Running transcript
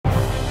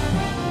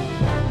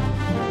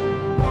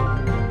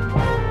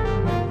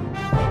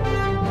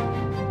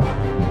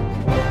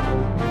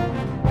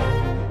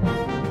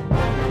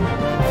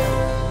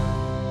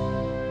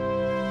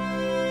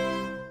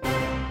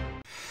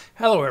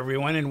Hello,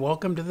 everyone, and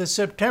welcome to the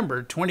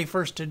September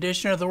 21st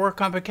edition of the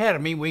WorkComp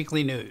Academy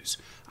Weekly News.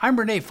 I'm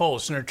Renee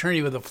Fols, an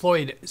attorney with the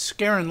Floyd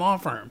Skeren Law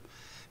Firm.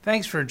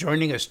 Thanks for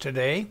joining us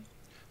today.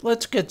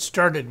 Let's get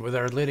started with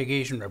our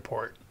litigation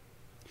report.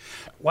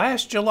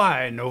 Last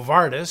July,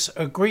 Novartis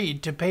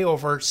agreed to pay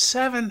over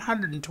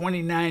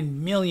 $729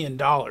 million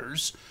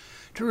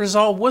to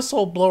resolve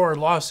whistleblower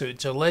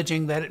lawsuits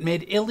alleging that it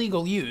made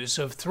illegal use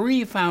of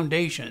 3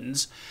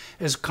 foundations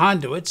as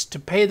conduits to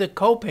pay the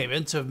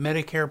co-payments of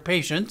Medicare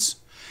patients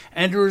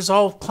and to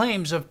resolve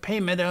claims of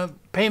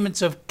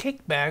payments of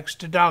kickbacks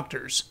to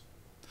doctors.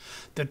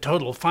 The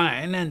total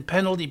fine and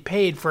penalty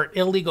paid for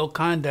illegal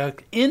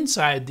conduct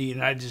inside the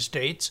United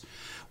States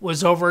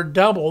was over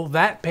double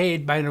that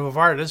paid by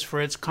Novartis for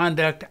its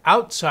conduct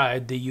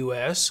outside the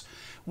U.S.,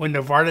 when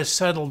Novartis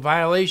settled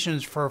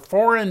violations for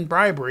foreign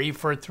bribery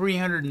for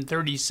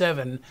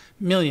 $337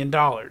 million.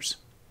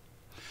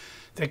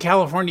 The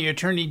California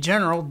Attorney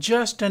General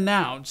just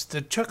announced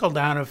the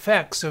trickle-down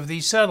effects of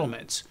these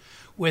settlements,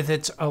 with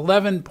its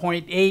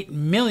 $11.8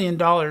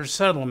 million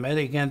settlement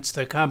against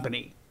the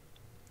company.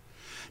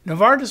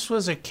 Novartis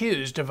was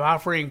accused of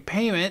offering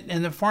payment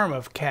in the form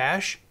of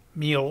cash,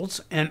 meals,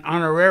 and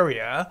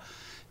honoraria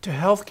to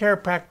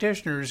healthcare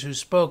practitioners who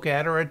spoke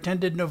at or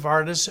attended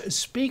Novartis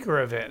speaker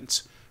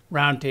events,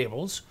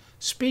 roundtables,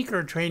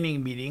 speaker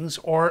training meetings,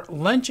 or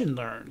lunch and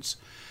learns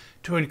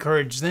to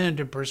encourage them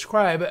to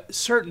prescribe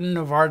certain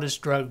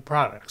Novartis drug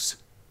products.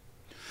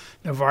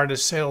 Novartis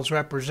sales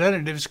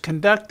representatives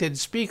conducted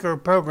speaker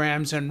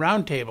programs and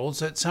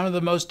roundtables at some of the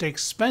most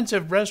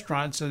expensive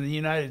restaurants in the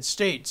United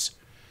States,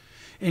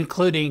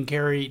 including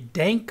Gary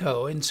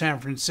Danko in San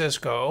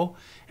Francisco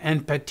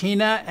and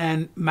Patina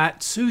and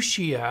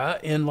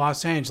Matsushita in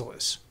Los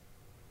Angeles.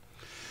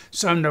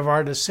 Some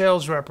Novartis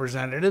sales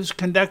representatives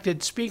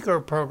conducted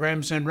speaker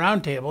programs and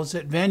roundtables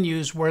at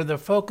venues where the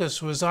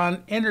focus was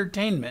on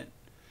entertainment,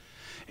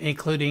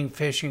 including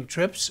fishing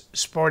trips,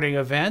 sporting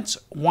events,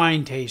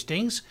 wine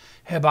tastings,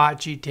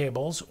 hibachi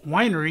tables,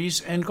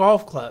 wineries, and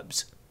golf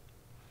clubs.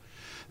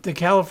 The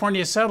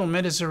California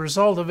settlement is a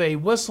result of a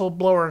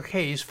whistleblower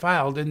case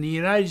filed in the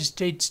United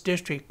States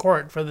District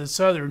Court for the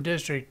Southern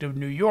District of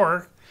New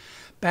York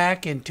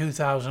back in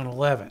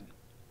 2011.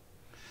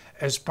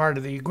 As part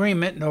of the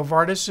agreement,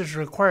 Novartis is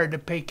required to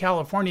pay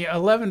California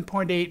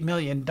 $11.8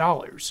 million,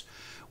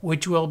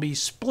 which will be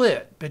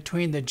split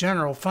between the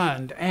general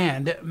fund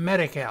and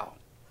Medi-Cal.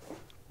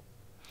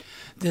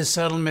 This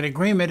settlement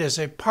agreement is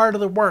a part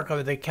of the work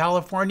of the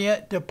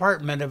California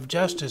Department of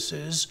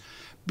Justice's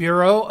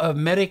Bureau of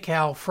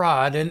Medi-Cal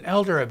Fraud and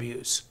Elder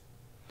Abuse.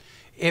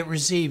 It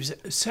receives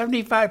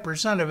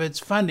 75% of its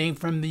funding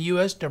from the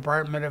U.S.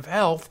 Department of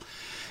Health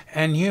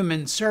and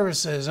Human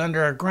Services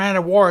under a grant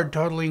award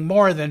totaling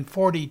more than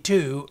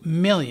 $42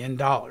 million.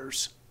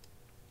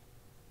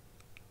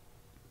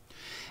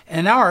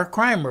 And our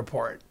crime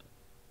report.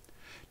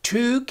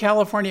 2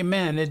 California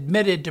men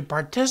admitted to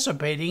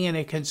participating in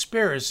a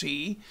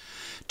conspiracy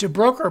to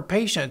broker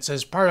patients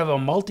as part of a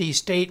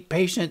multi-state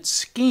patient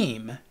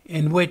scheme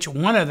in which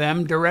one of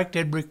them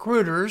directed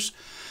recruiters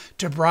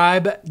to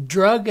bribe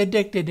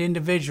drug-addicted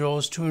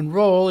individuals to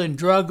enroll in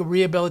drug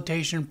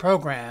rehabilitation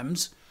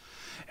programs,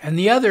 and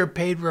the other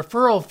paid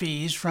referral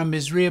fees from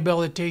his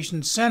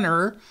rehabilitation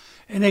center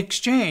in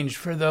exchange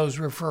for those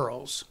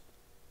referrals.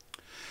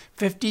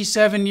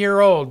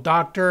 57-year-old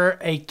Dr.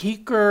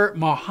 Akikar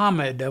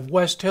Mohammed of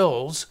West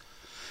Hills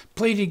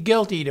pleaded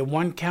guilty to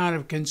 1 count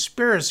of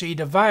conspiracy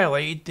to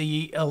violate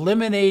the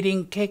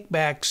Eliminating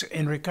Kickbacks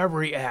in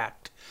Recovery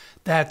Act,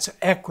 that's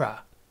ECRA.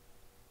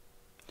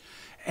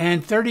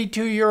 And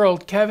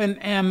 32-year-old Kevin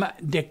M.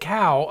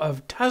 DeCow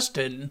of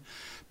Tustin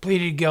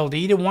pleaded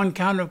guilty to 1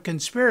 count of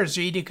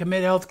conspiracy to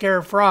commit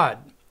healthcare fraud.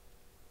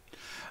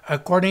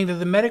 According to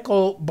the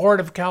Medical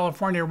Board of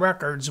California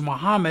records,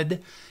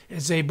 Mohammed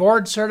is a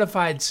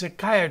board-certified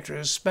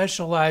psychiatrist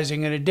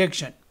specializing in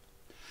addiction.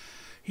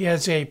 He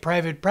has a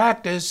private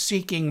practice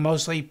seeking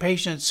mostly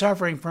patients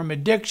suffering from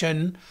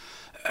addiction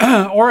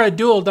or a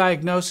dual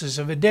diagnosis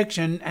of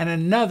addiction and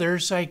another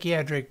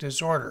psychiatric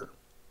disorder.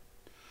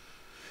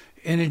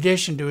 In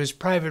addition to his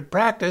private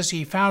practice,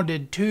 he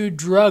founded 2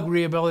 drug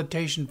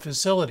rehabilitation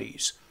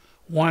facilities,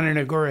 one in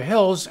Agoura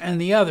Hills and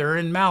the other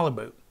in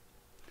Malibu.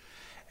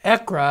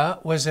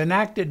 ECRA was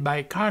enacted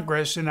by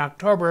Congress in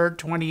October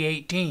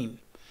 2018.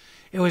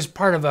 It was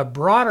part of a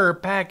broader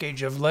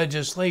package of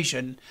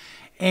legislation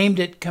aimed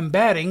at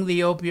combating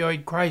the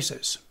opioid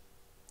crisis.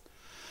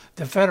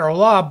 The federal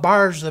law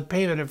bars the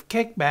payment of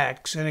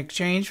kickbacks in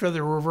exchange for the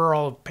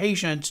referral of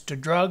patients to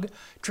drug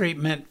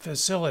treatment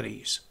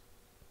facilities.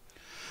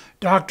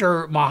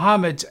 Dr.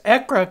 Mohammed's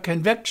ECRA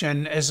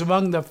conviction is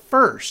among the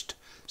first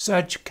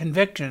such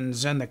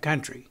convictions in the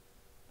country.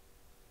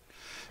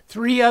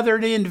 3 other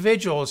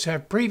individuals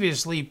have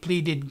previously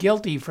pleaded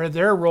guilty for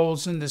their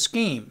roles in the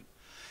scheme: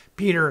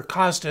 Peter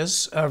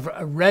Costas of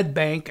Red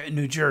Bank,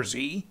 New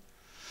Jersey,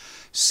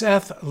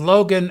 Seth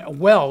Logan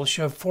Welsh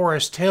of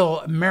Forest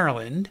Hill,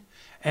 Maryland,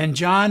 and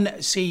John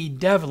C.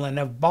 Devlin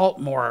of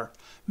Baltimore,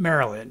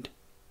 Maryland.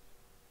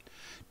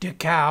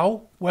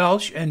 DeCow,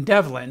 Welch, and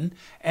Devlin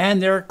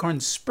and their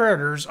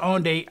conspirators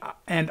owned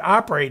and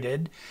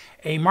operated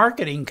a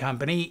marketing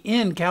company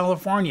in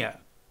California.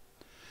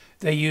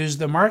 They used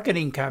the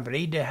marketing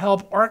company to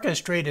help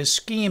orchestrate a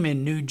scheme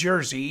in New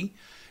Jersey,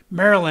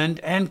 Maryland,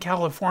 and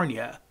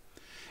California,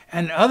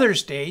 and other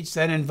states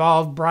that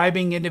involved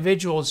bribing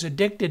individuals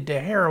addicted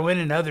to heroin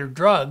and other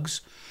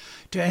drugs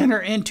to enter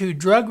into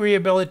drug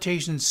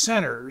rehabilitation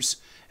centers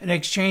in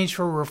exchange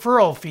for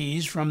referral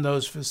fees from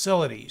those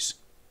facilities.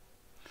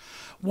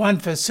 One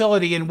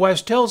facility in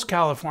West Hills,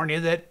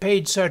 California that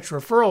paid such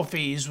referral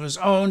fees was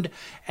owned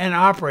and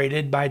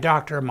operated by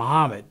Dr.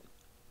 Muhammad.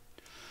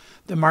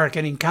 The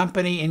marketing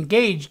company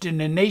engaged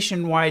in a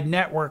nationwide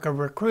network of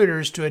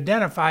recruiters to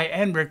identify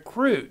and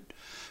recruit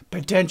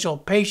potential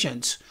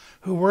patients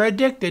who were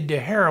addicted to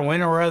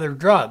heroin or other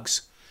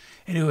drugs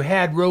and who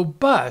had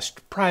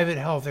robust private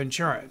health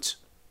insurance.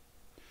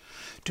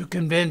 To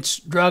convince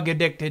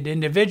drug-addicted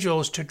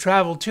individuals to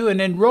travel to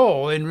and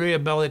enroll in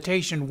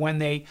rehabilitation when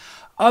they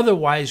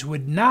otherwise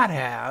would not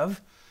have,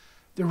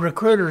 the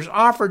recruiters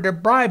offered to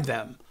bribe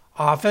them,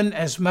 often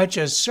as much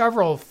as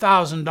several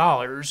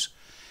 $1,000s,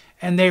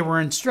 and they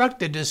were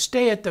instructed to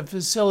stay at the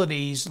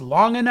facilities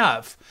long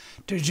enough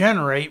to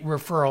generate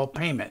referral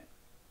payment.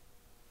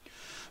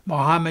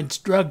 Muhammad's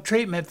drug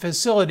treatment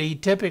facility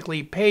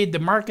typically paid the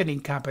marketing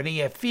company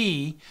a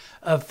fee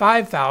of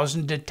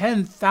 $5,000 to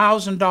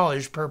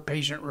 $10,000 per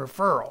patient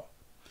referral,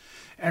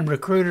 and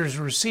recruiters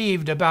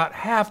received about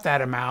half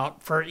that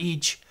amount for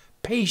each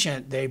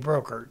patient they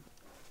brokered.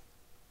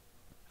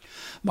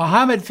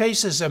 Muhammad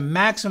faces a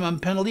maximum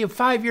penalty of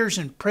 5 years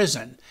in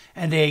prison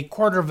and a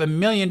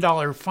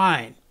 $250,000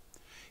 fine.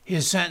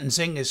 His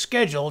sentencing is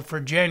scheduled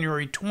for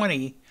January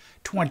 20,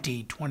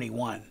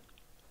 2021.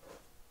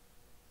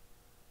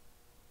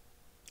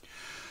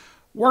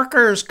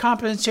 Workers'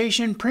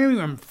 compensation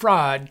premium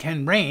fraud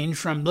can range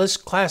from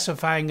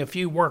misclassifying a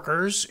few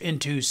workers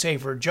into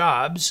safer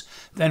jobs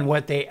than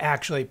what they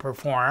actually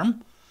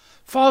perform,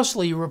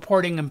 falsely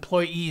reporting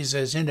employees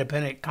as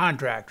independent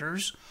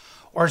contractors,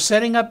 or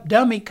setting up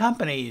dummy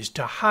companies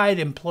to hide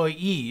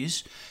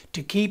employees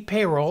to keep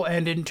payroll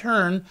and, in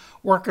turn,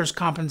 workers'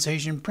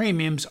 compensation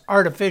premiums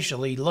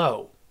artificially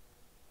low.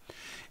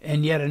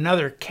 In yet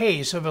another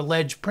case of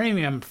alleged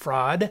premium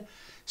fraud,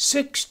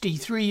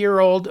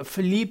 63-year-old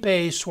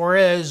Felipe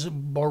Suarez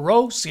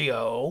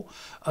Borosio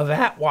of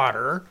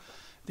Atwater,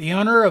 the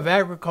owner of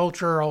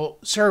Agricultural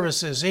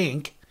Services,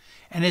 Inc.,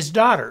 and his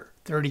daughter,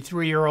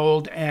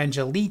 33-year-old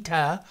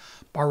Angelita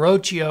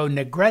Barrochio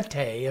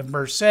Negrete of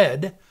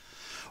Merced,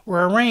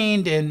 were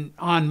arraigned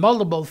on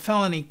multiple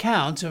felony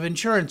counts of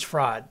insurance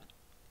fraud.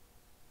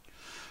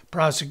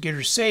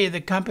 Prosecutors say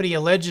the company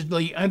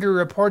allegedly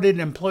underreported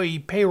employee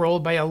payroll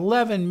by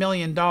 $11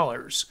 million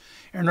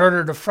in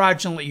order to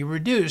fraudulently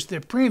reduce the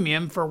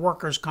premium for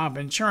workers' comp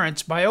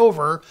insurance by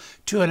over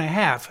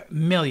 $2.5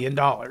 million.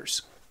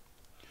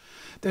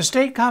 The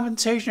State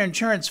Compensation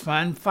Insurance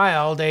Fund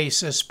filed a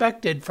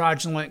suspected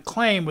fraudulent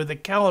claim with the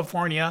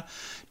California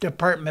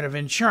Department of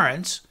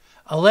Insurance,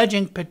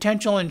 alleging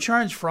potential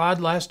insurance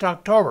fraud last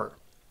October.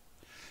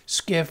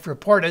 Skiff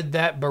reported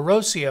that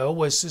Barroso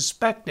was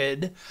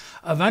suspected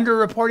of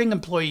underreporting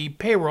employee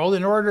payroll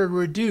in order to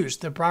reduce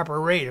the proper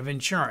rate of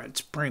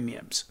insurance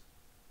premiums.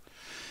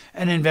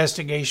 An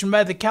investigation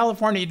by the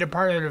California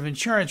Department of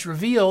Insurance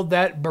revealed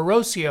that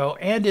Barroso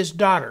and his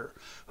daughter,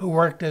 who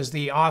worked as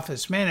the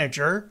office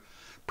manager,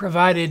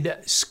 provided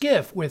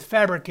Skiff with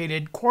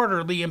fabricated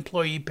quarterly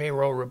employee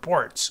payroll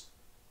reports.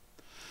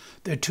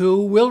 The two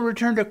will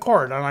return to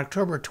court on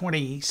October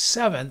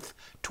 27,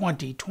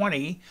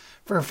 2020,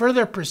 for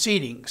further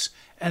proceedings,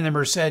 and the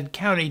Merced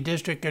County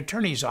District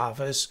Attorney's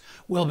Office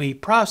will be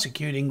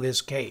prosecuting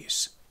this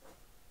case.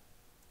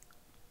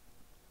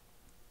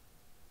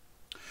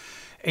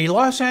 A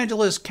Los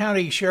Angeles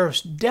County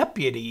Sheriff's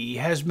deputy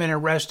has been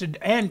arrested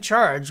and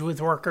charged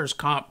with workers'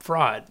 comp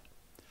fraud.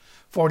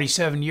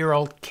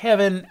 47-year-old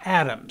Kevin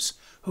Adams,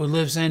 who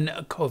lives in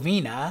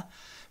Covina,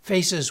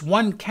 faces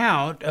one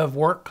count of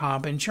work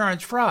comp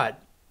insurance fraud.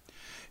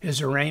 His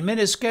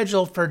arraignment is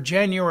scheduled for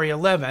January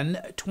 11,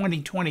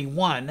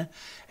 2021,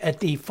 at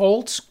the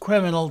Foltz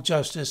Criminal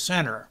Justice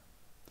Center.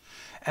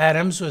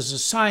 Adams was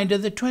assigned to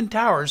the Twin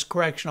Towers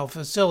Correctional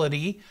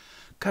Facility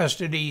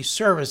Custody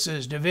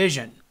Services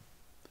Division.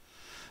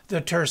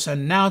 The terse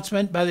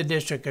announcement by the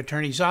District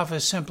Attorney's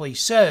Office simply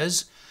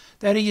says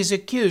that he is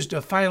accused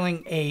of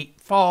filing a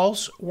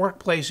false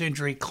workplace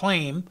injury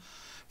claim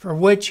for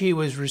which he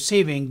was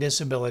receiving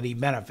disability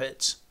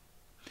benefits.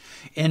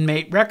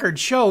 Inmate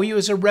records show he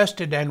was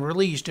arrested and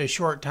released a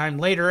short time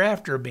later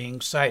after being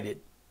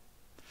cited.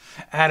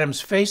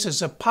 Adams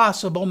faces a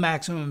possible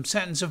maximum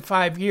sentence of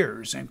 5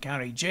 years in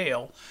county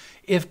jail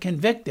if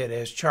convicted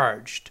as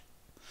charged.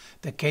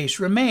 The case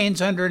remains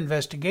under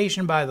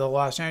investigation by the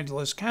Los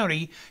Angeles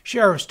County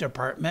Sheriff's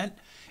Department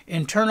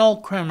Internal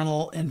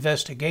Criminal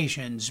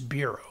Investigations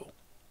Bureau.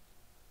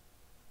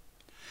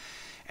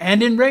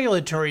 And in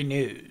regulatory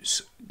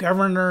news,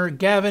 Governor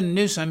Gavin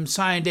Newsom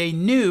signed a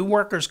new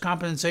workers'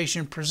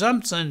 compensation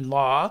presumption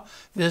law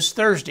this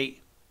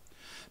Thursday.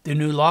 The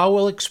new law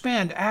will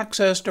expand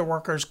access to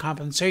workers'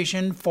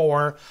 compensation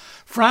for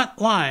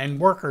frontline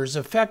workers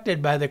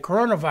affected by the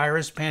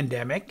coronavirus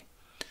pandemic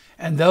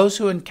and those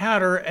who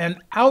encounter an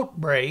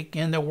outbreak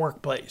in the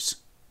workplace.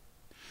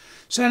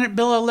 Senate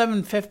Bill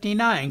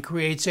 1159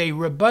 creates a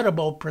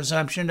rebuttable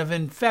presumption of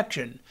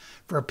infection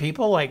for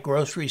people like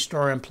grocery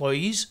store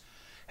employees,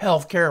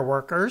 healthcare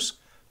workers,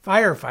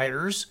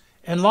 firefighters,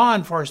 and law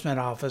enforcement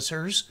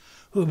officers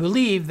who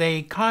believe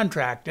they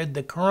contracted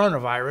the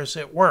coronavirus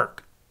at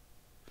work.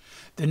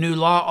 The new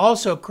law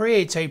also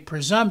creates a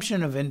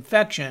presumption of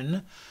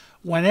infection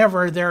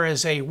whenever there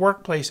is a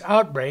workplace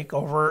outbreak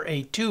over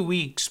a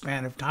 2-week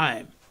span of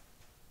time.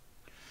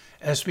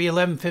 SB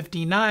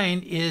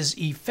 1159 is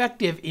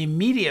effective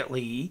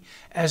immediately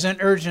as an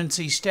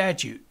urgency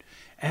statute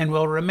and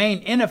will remain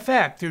in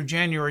effect through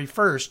January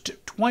 1st,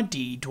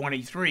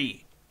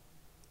 2023.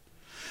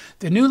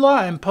 The new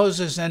law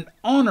imposes an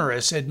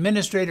onerous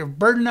administrative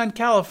burden on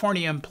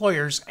California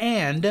employers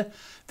and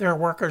their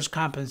workers'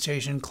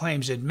 compensation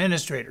claims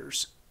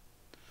administrators.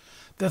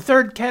 The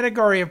third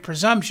category of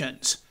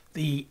presumptions,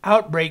 the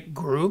outbreak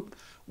group,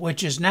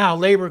 which is now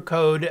Labor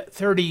Code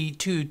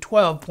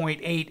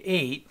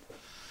 3212.88,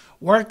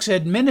 works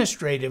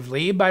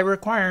administratively by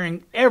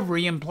requiring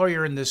every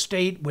employer in the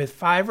state with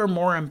 5 or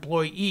more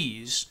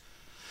employees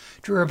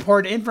to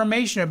report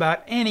information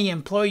about any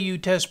employee who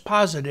tests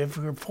positive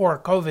for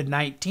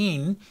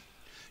COVID-19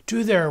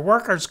 to their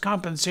workers'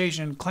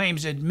 compensation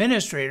claims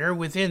administrator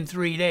within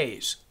 3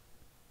 days.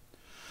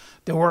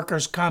 The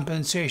workers'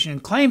 compensation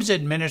claims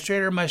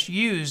administrator must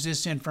use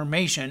this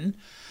information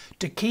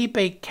to keep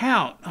a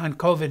count on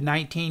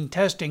COVID-19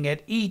 testing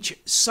at each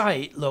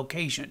site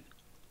location.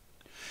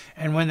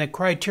 And when the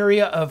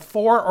criteria of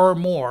 4 or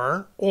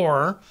more,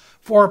 or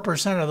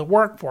 4% of the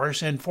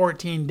workforce in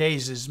 14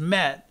 days is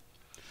met,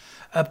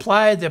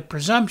 apply the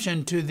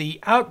presumption to the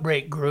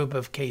outbreak group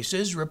of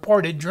cases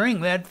reported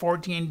during that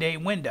 14-day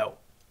window.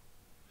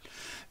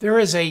 There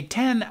is a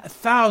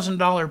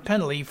 $10,000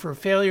 penalty for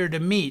failure to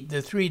meet the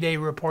 3-day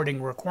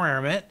reporting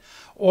requirement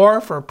or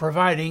for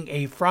providing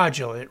a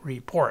fraudulent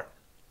report.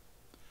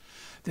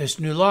 This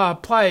new law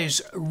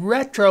applies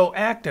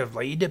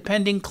retroactively to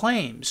pending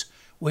claims,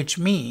 which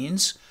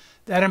means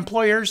that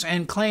employers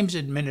and claims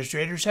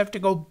administrators have to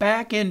go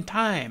back in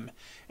time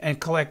and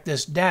collect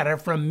this data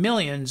from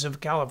millions of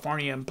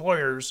California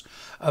employers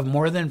of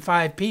more than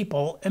 5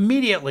 people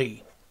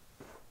immediately.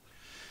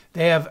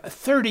 They have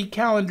 30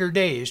 calendar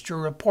days to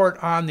report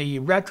on the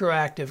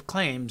retroactive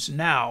claims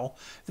now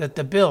that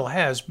the bill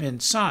has been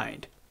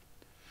signed.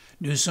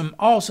 Newsom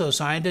also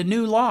signed a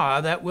new law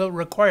that will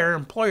require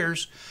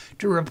employers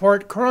to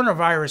report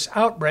coronavirus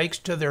outbreaks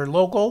to their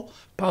local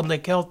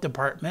public health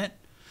department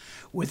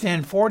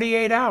within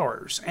 48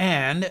 hours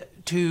and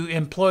to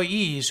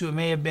employees who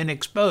may have been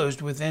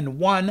exposed within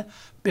 1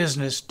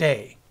 business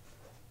day.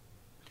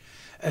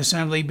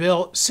 Assembly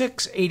Bill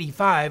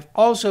 685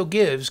 also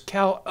gives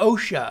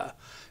Cal-OSHA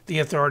the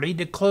authority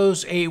to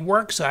close a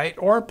worksite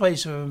or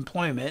place of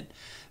employment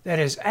that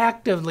is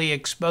actively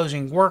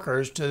exposing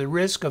workers to the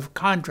risk of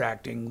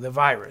contracting the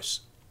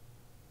virus.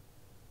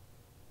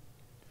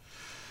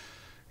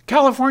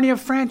 California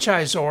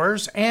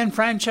franchisors and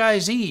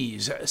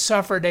franchisees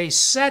suffered a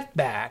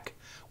setback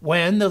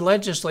when the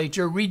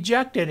legislature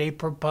rejected a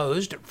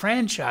proposed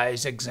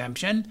franchise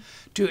exemption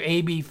to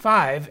AB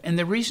 5 in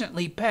the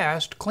recently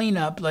passed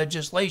cleanup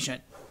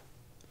legislation.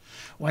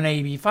 When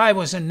AB 5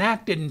 was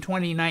enacted in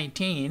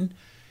 2019,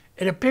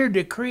 it appeared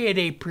to create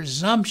a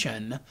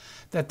presumption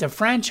that the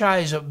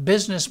franchise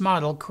business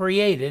model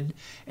created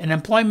an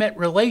employment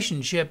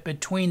relationship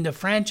between the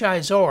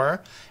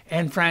franchisor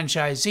and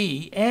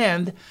franchisee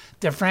and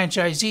the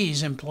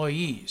franchisee's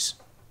employees.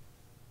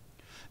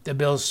 The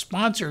bill's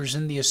sponsors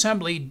in the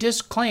Assembly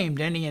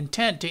disclaimed any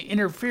intent to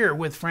interfere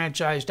with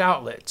franchised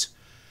outlets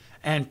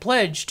and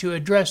pledged to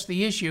address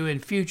the issue in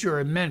future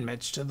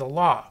amendments to the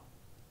law.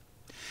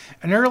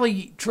 An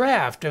early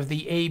draft of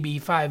the AB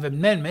 5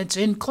 amendments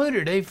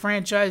included a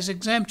franchise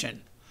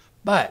exemption,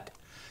 but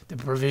the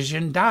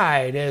provision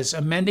died as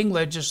amending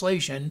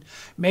legislation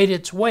made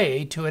its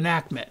way to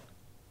enactment.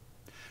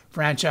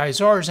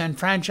 Franchisors and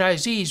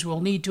franchisees will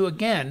need to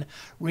again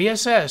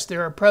reassess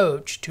their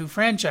approach to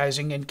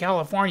franchising in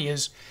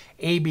California's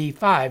AB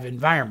 5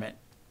 environment.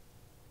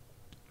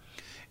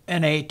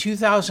 In a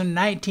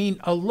 2019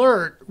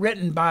 alert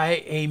written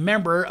by a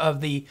member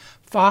of the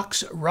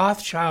Fox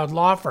Rothschild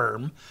law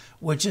firm,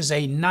 which is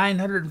a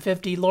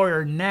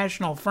 950-lawyer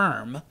national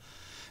firm,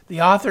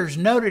 the authors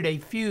noted a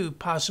few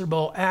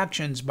possible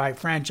actions by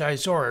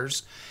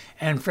franchisors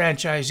and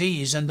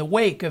franchisees in the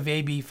wake of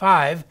AB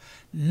 5.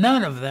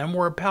 None of them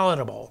were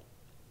palatable.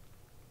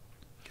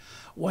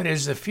 What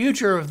is the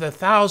future of the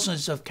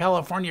thousands of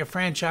California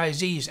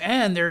franchisees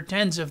and their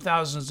tens of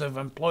thousands of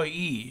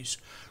employees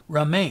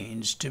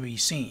remains to be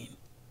seen.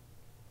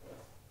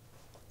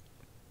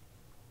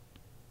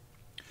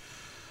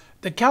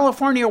 The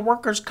California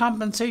Workers'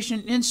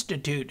 Compensation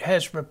Institute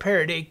has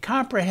prepared a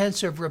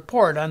comprehensive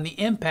report on the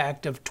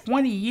impact of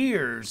 20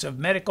 years of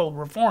medical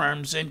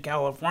reforms in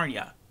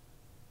California.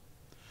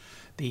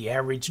 The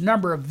average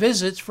number of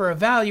visits for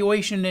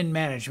evaluation and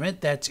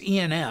management, that's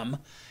E&M,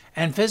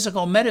 and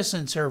physical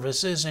medicine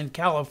services in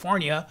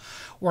California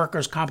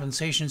workers'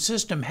 compensation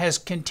system has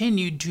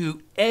continued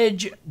to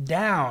edge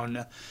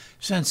down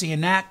since the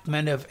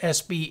enactment of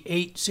SB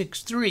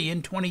 863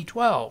 in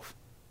 2012.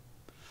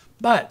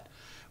 But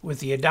with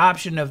the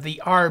adoption of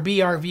the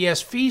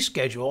RBRVS fee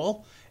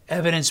schedule,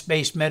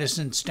 evidence-based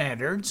medicine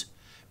standards,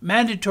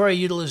 mandatory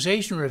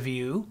utilization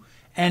review,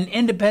 and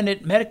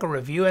independent medical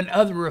review and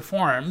other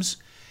reforms,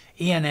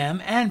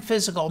 E&M and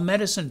physical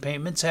medicine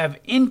payments have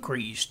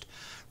increased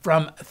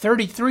from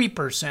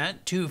 33%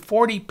 to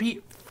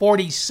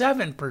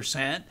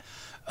 47%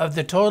 of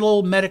the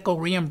total medical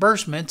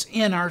reimbursements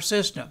in our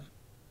system.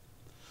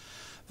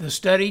 The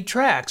study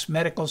tracks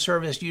medical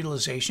service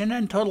utilization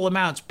and total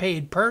amounts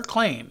paid per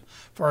claim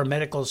for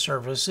medical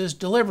services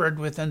delivered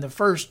within the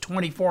first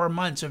 24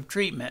 months of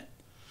treatment,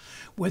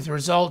 with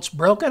results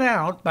broken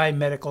out by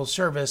medical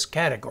service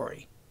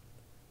category.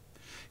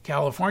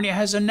 California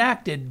has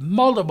enacted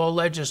multiple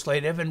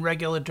legislative and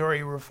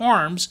regulatory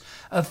reforms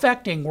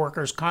affecting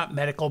workers' comp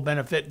medical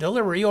benefit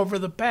delivery over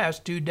the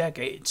past 2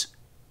 decades.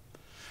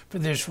 For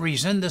this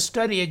reason, the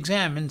study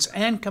examines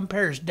and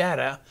compares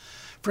data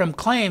from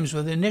claims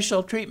with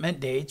initial treatment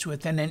dates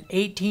within an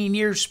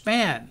 18-year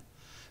span.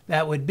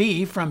 That would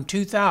be from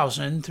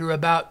 2000 through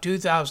about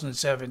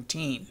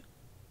 2017.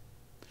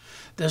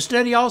 The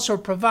study also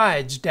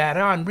provides data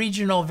on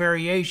regional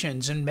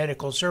variations in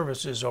medical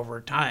services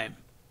over time.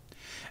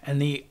 And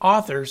the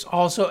authors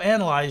also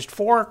analyzed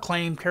 4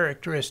 claim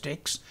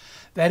characteristics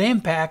that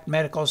impact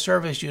medical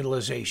service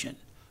utilization: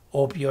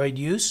 opioid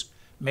use,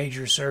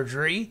 major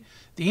surgery,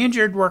 the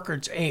injured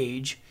worker's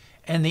age,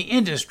 and the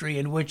industry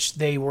in which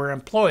they were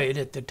employed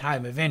at the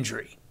time of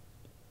injury.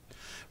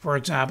 For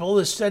example,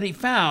 the study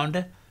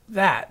found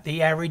that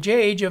the average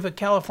age of a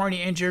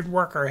California injured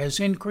worker has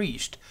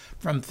increased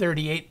from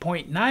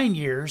 38.9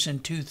 years in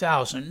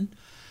 2000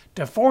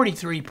 to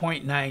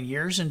 43.9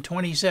 years in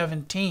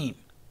 2017.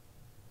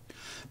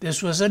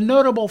 This was a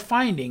notable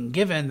finding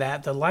given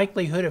that the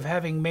likelihood of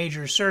having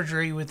major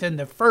surgery within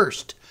the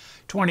first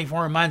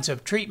 24 months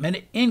of treatment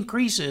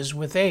increases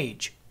with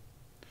age.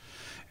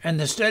 And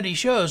the study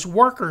shows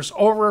workers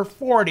over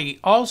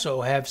 40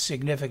 also have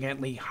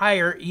significantly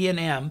higher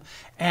E&M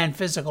and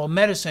physical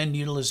medicine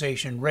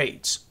utilization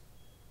rates.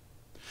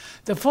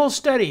 The full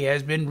study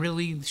has been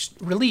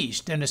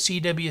released in a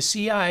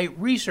CWCI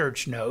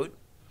research note,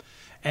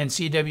 and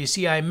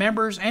CWCI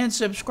members and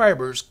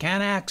subscribers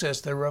can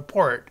access the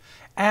report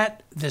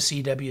at the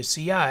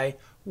CWCI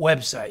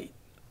website.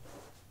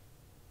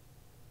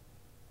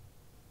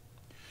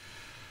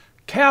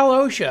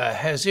 Cal/OSHA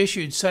has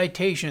issued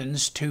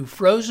citations to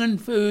frozen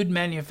food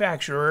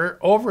manufacturer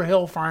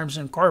Overhill Farms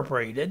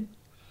Incorporated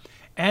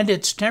and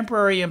its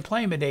temporary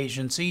employment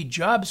agency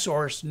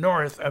JobSource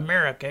North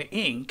America,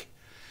 Inc.,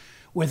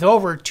 with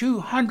over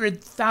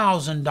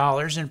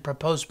 $200,000 in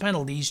proposed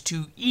penalties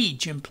to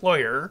each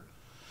employer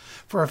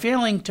for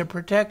failing to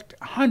protect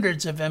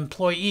hundreds of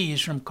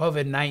employees from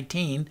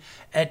COVID-19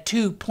 at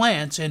 2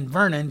 plants in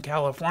Vernon,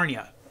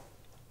 California.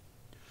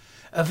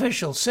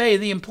 Officials say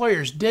the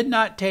employers did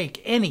not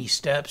take any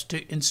steps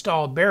to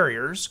install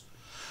barriers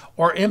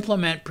or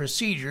implement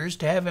procedures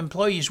to have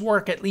employees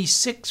work at least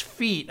 6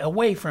 feet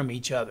away from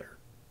each other.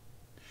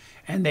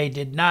 And they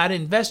did not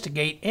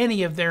investigate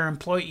any of their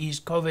employees'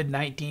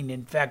 COVID-19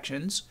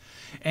 infections,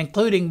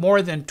 including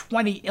more than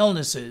 20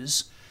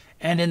 illnesses,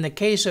 and in the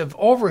case of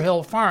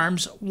Overhill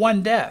Farms,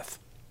 1 death.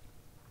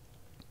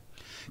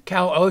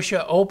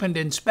 Cal/OSHA opened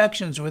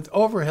inspections with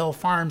Overhill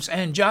Farms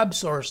and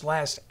JobSource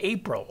last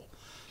April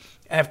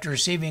after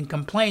receiving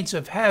complaints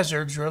of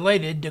hazards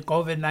related to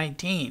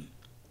COVID-19.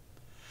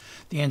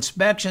 The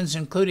inspections,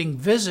 including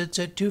visits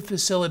at 2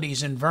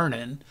 facilities in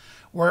Vernon,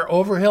 where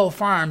Overhill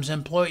Farms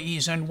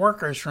employees and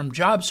workers from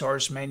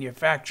JobSource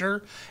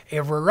manufacture a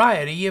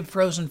variety of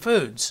frozen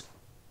foods.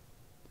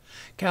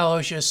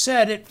 Cal/OSHA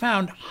said it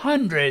found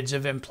hundreds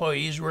of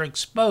employees were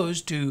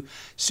exposed to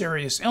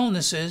serious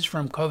illnesses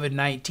from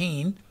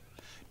COVID-19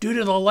 due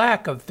to the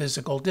lack of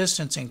physical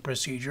distancing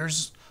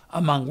procedures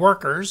among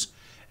workers,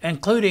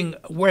 including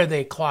where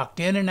they clocked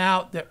in and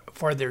out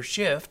for their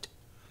shift,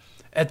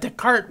 at the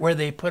cart where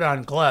they put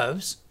on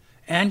gloves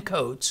and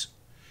coats,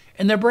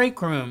 in the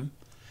break room,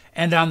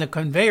 and on the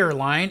conveyor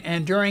line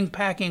and during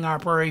packing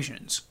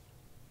operations.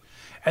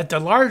 At the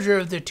larger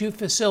of the 2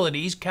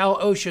 facilities,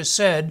 Cal/OSHA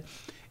said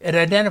it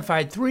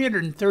identified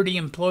 330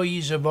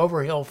 employees of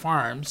Overhill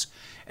Farms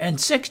and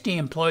 60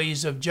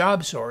 employees of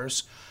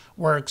JobSource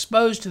were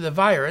exposed to the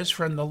virus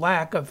from the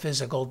lack of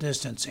physical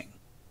distancing.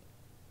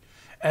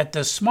 At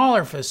the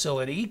smaller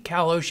facility,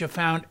 Cal/OSHA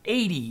found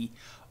 80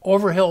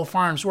 Overhill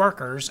Farms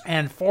workers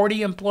and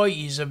 40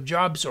 employees of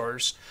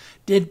JobSource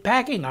did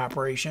packing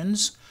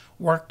operations,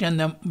 worked in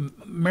the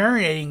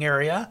marinating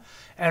area,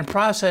 and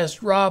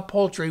processed raw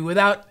poultry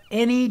without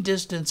any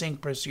distancing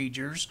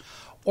procedures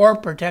or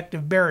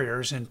protective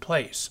barriers in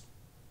place.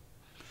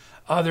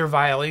 Other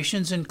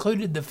violations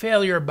included the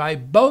failure by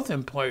both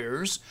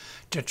employers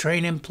to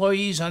train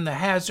employees on the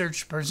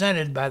hazards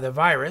presented by the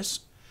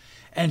virus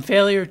and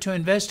failure to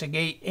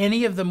investigate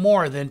any of the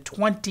more than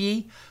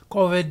 20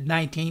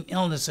 COVID-19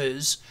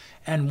 illnesses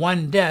and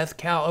one death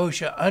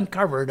Cal-OSHA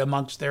uncovered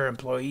amongst their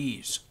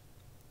employees.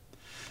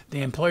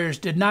 The employers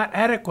did not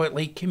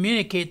adequately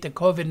communicate the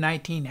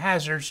COVID-19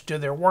 hazards to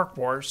their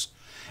workforce,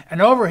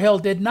 and Overhill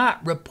did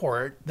not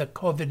report the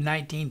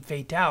COVID-19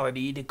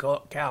 fatality to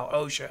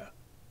Cal-OSHA.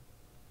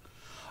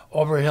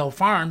 Overhill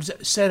Farms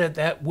said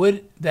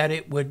that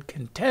it would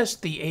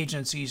contest the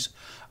agency's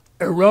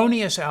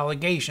erroneous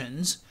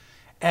allegations,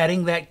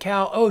 adding that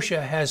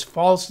Cal-OSHA has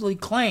falsely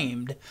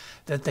claimed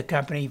that the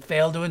company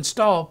failed to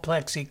install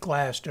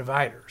plexiglass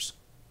dividers.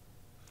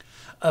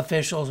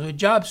 Officials with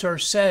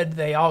JobSource said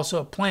they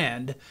also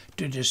planned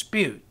to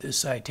dispute the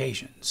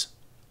citations.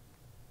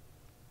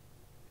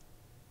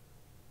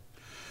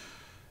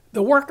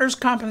 The Workers'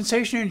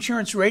 Compensation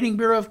Insurance Rating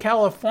Bureau of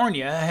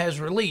California has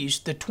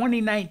released the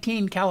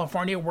 2019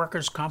 California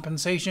Workers'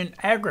 Compensation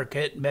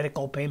Aggregate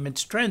Medical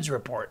Payments Trends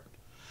Report,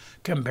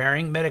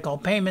 comparing medical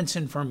payments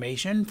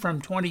information from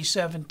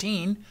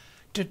 2017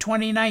 to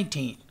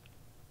 2019.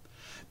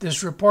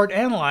 This report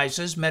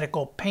analyzes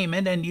medical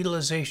payment and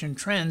utilization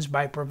trends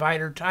by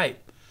provider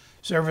type,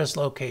 service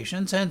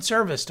locations, and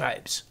service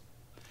types,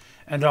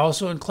 and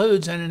also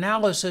includes an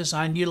analysis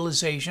on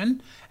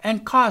utilization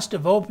and cost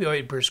of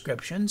opioid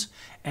prescriptions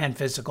and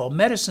physical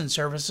medicine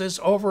services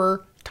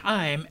over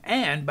time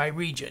and by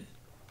region.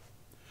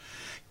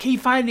 Key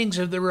findings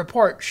of the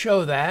report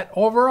show that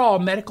overall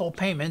medical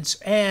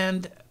payments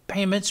and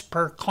payments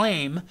per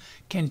claim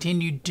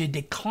continued to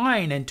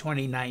decline in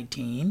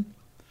 2019,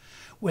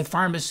 with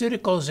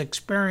pharmaceuticals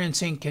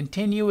experiencing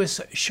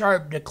continuous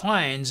sharp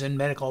declines in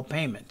medical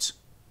payments.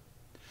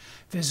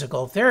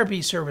 Physical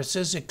therapy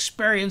services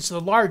experienced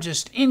the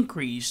largest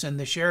increase in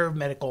the share of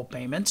medical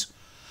payments,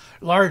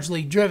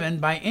 largely driven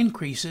by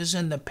increases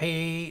in the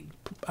paid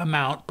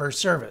amount per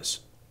service.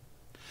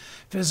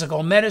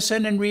 Physical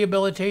medicine and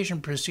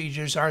rehabilitation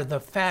procedures are the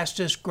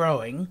fastest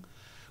growing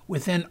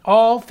within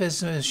all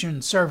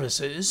physician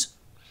services,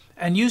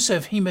 and use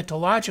of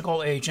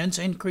hematological agents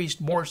increased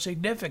more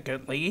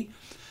significantly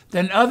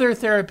than other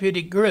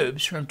therapeutic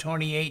groups from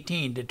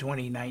 2018 to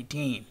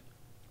 2019.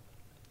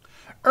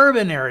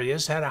 Urban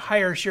areas had a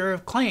higher share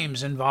of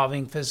claims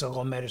involving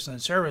physical medicine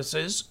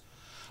services,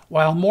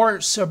 while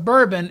more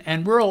suburban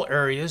and rural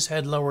areas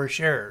had lower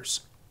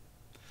shares.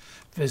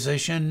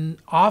 Physician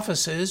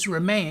offices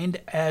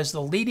remained as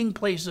the leading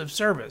place of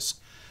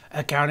service,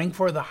 accounting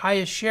for the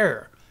highest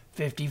share,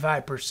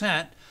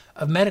 55%,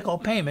 of medical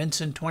payments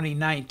in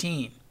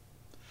 2019.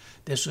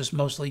 This was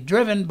mostly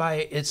driven by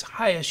its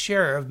highest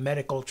share of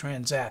medical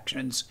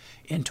transactions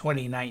in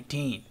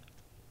 2019.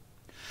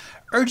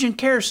 Urgent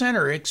Care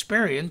Center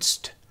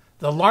experienced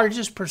the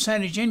largest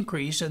percentage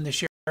increase in the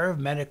share of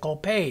medical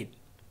paid.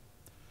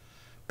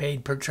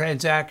 Paid per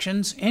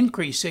transactions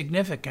increased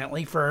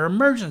significantly for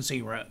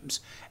emergency rooms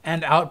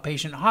and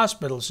outpatient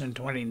hospitals in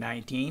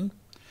 2019,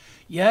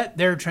 yet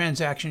their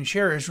transaction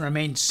shares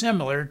remained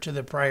similar to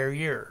the prior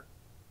year.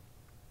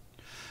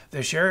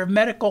 The share of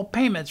medical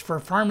payments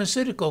for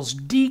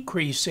pharmaceuticals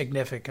decreased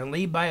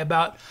significantly by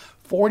about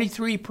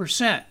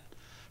 43%,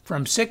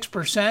 from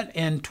 6%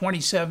 in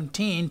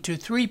 2017 to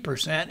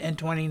 3% in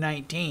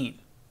 2019.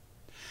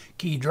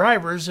 Key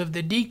drivers of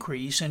the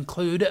decrease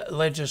include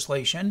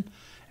legislation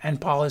and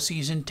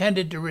policies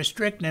intended to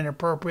restrict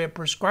inappropriate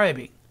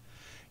prescribing,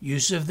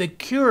 use of the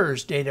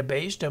Cures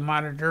database to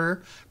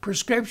monitor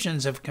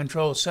prescriptions of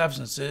controlled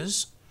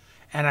substances,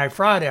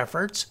 anti-fraud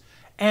efforts,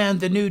 and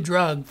the new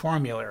drug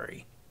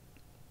formulary.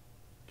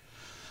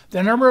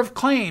 The number of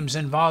claims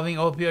involving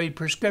opioid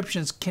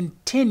prescriptions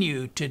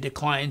continue to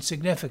decline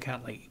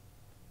significantly.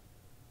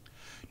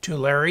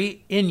 Tulare,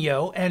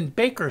 Inyo, and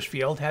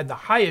Bakersfield had the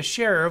highest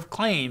share of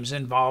claims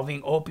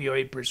involving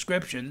opioid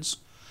prescriptions,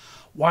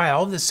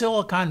 while the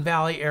Silicon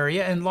Valley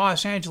area and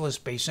Los Angeles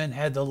basin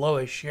had the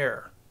lowest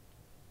share.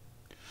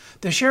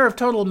 The share of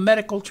total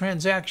medical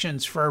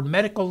transactions for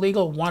Medical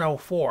Legal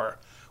 104,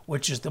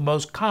 which is the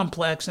most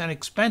complex and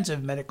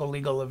expensive medical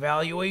legal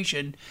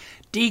evaluation,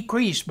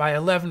 decreased by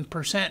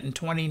 11% in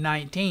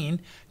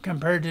 2019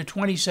 compared to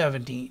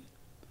 2017,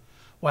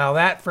 while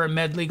that for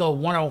MedLegal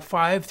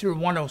 105 through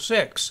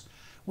 106,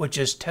 which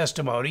is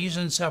testimonies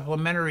and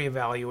supplementary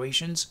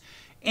evaluations,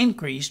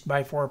 increased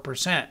by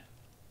 4%.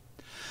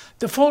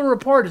 The full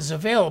report is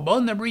available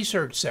in the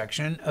research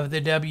section of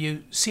the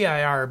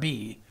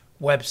WCIRB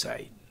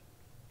website.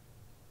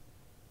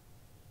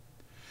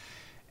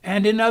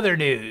 And in other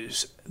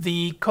news,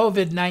 the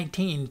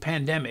COVID-19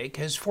 pandemic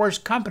has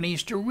forced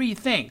companies to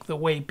rethink the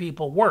way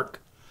people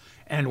work,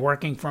 and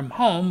working from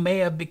home may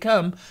have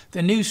become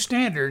the new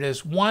standard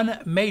as one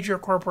major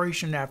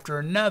corporation after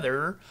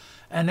another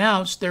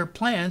announced their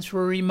plans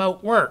for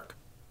remote work.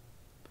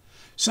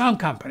 Some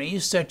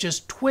companies, such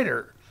as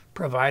Twitter,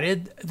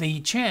 provided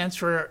the chance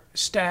for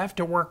staff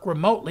to work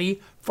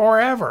remotely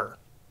forever.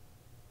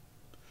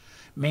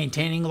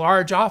 Maintaining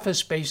large office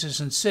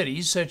spaces in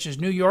cities such as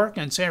New York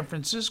and San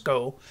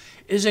Francisco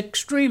is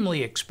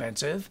extremely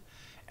expensive,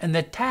 and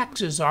the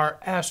taxes are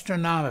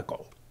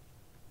astronomical.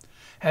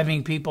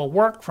 Having people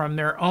work from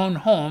their own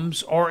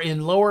homes or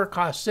in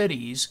lower-cost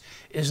cities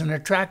is an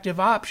attractive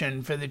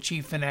option for the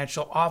chief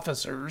financial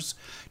officers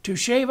to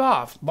shave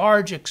off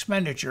large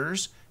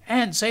expenditures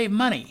and save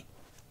money.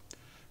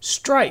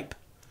 Stripe,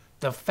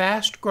 the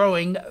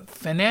fast-growing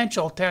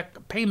financial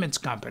tech payments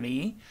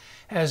company,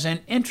 has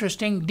an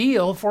interesting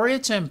deal for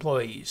its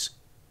employees.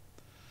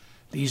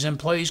 These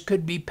employees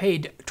could be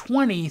paid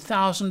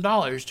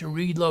 $20,000 to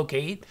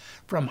relocate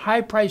from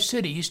high-priced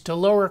cities to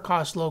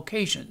lower-cost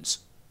locations.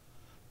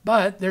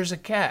 But there's a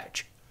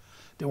catch.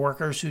 The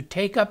workers who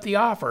take up the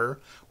offer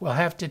will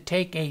have to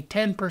take a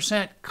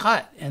 10%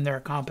 cut in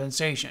their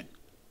compensation.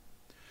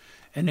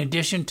 In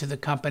addition to the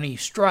company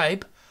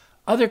Stripe,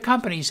 other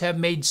companies have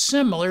made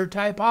similar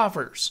type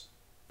offers.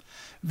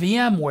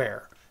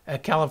 VMware, a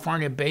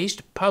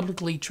California-based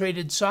publicly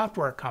traded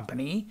software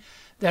company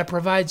that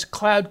provides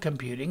cloud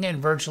computing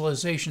and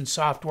virtualization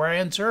software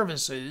and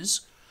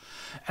services,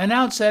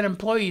 announced that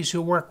employees who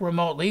work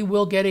remotely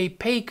will get a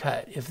pay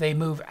cut if they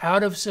move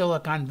out of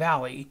Silicon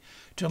Valley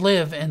to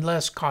live in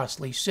less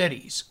costly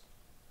cities.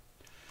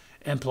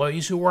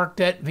 Employees who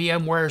worked at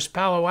VMware's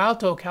Palo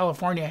Alto,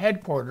 California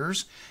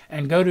headquarters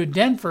and go to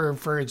Denver,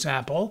 for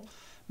example,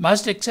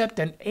 must accept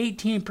an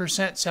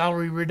 18%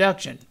 salary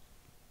reduction.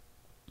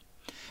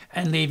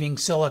 And leaving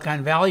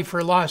Silicon Valley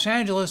for Los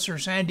Angeles or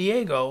San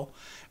Diego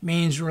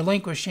means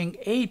relinquishing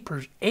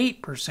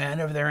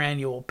 8% of their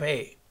annual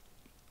pay.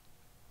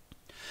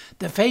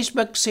 The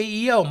Facebook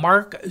CEO,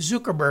 Mark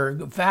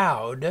Zuckerberg,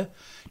 vowed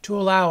to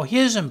allow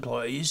his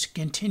employees to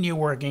continue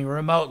working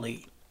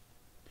remotely.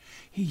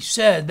 He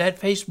said that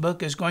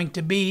Facebook is going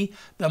to be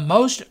the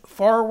most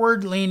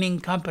forward-leaning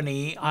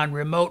company on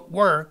remote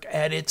work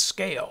at its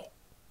scale.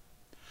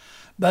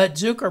 But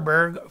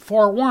Zuckerberg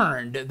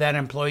forewarned that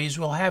employees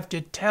will have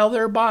to tell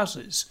their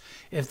bosses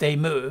if they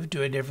move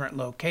to a different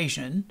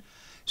location,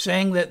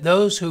 saying that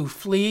those who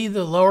flee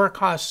to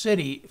lower-cost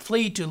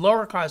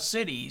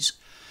cities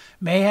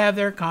may have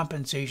their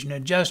compensation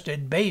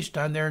adjusted based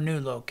on their new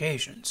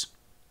locations.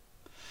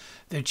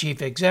 The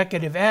chief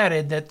executive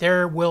added that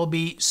there will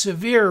be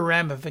severe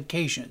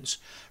ramifications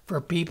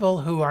for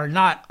people who are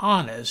not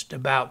honest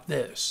about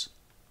this.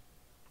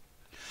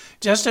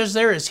 Just as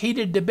there is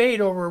heated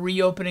debate over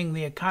reopening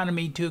the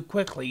economy too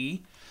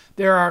quickly,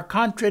 there are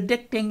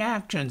contradicting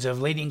actions of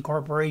leading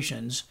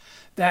corporations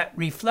that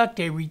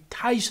reflect a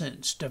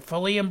reticence to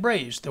fully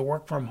embrace the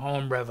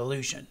work-from-home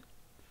revolution.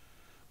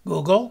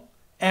 Google,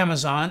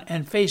 Amazon,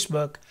 and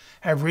Facebook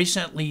have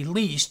recently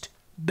leased,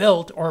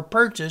 built, or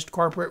purchased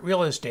corporate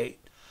real estate,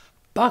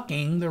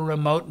 bucking the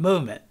remote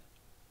movement.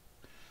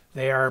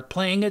 They are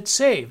playing it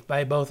safe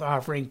by both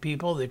offering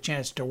people the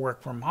chance to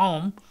work from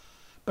home,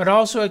 but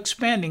also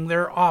expanding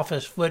their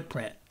office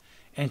footprint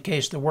in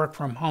case the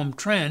work-from-home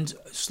trend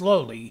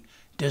slowly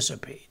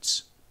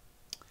dissipates.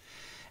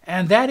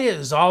 And that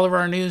is all of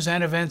our news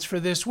and events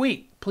for this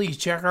week. Please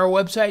check our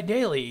website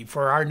daily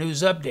for our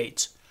news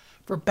updates,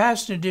 for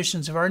past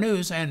editions of our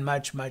news, and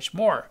much, much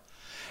more.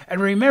 And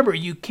remember,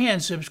 you can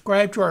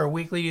subscribe to our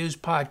weekly news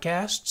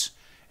podcasts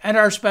and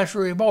our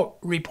special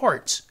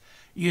reports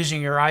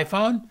using your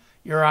iPhone,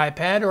 your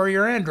iPad, or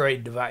your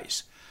Android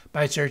device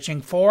by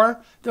searching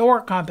for the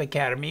WorkComp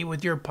Academy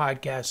with your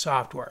podcast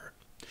software.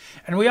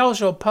 And we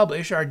also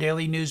publish our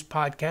daily news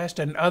podcast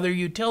and other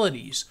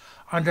utilities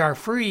on our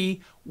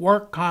free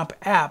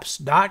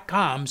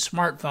WorkCompApps.com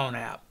smartphone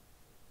app.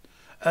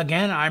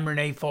 Again, I'm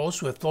Renee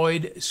Fols with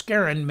Floyd,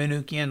 Skeren,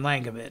 Manukian,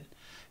 Langevin.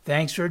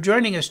 Thanks for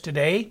joining us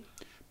today.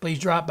 Please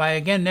drop by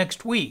again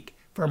next week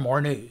for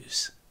more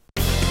news.